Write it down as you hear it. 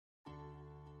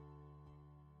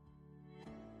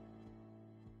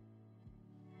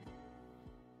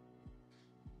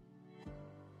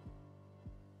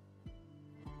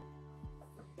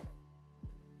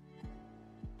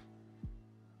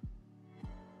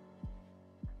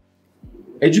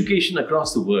Education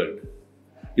across the world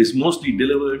is mostly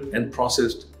delivered and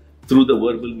processed through the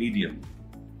verbal medium.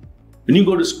 When you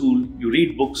go to school, you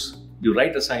read books, you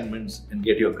write assignments and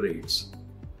get your grades.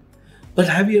 But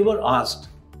have you ever asked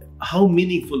how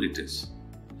meaningful it is,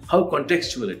 how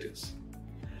contextual it is?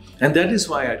 And that is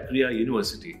why at Krea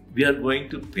University, we are going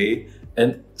to pay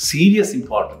a serious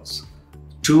importance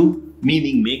to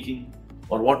meaning making,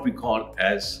 or what we call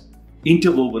as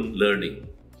interwoven learning.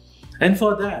 And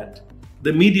for that,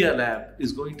 the Media Lab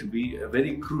is going to be a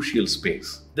very crucial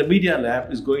space. The Media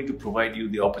Lab is going to provide you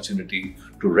the opportunity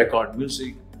to record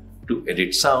music, to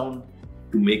edit sound,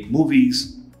 to make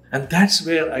movies. And that's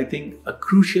where I think a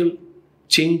crucial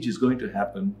change is going to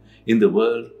happen in the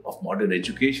world of modern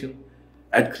education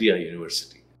at Krea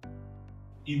University.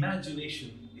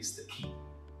 Imagination is the key.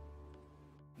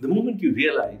 The moment you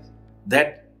realize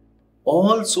that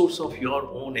all source of your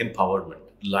own empowerment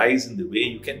lies in the way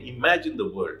you can imagine the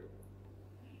world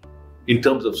in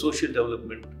terms of social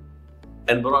development,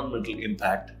 environmental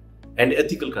impact, and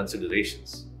ethical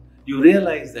considerations, you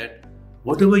realize that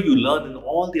whatever you learn in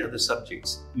all the other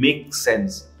subjects makes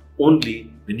sense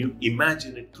only when you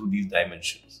imagine it through these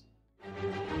dimensions.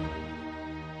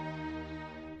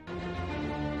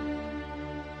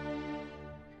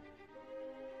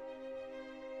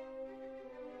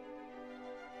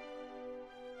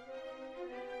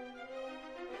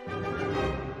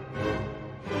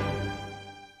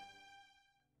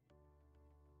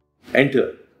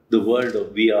 Enter the world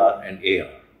of VR and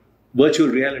AR, virtual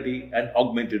reality and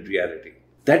augmented reality.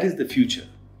 That is the future,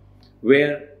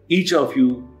 where each of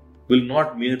you will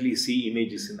not merely see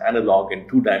images in analog and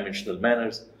two-dimensional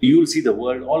manners. You will see the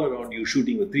world all around you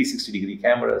shooting with 360-degree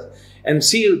cameras and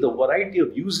see the variety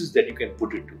of uses that you can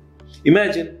put it to.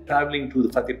 Imagine traveling to the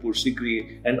Fatehpur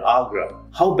Sikri and Agra,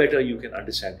 how better you can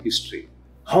understand history,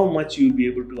 how much you'll be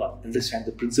able to understand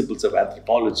the principles of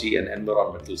anthropology and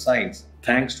environmental science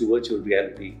thanks to virtual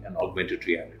reality and augmented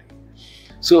reality.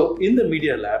 So in the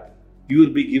Media Lab, you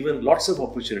will be given lots of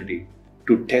opportunity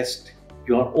to test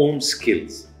your own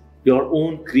skills, your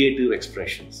own creative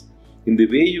expressions in the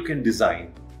way you can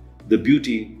design the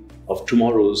beauty of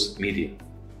tomorrow's media.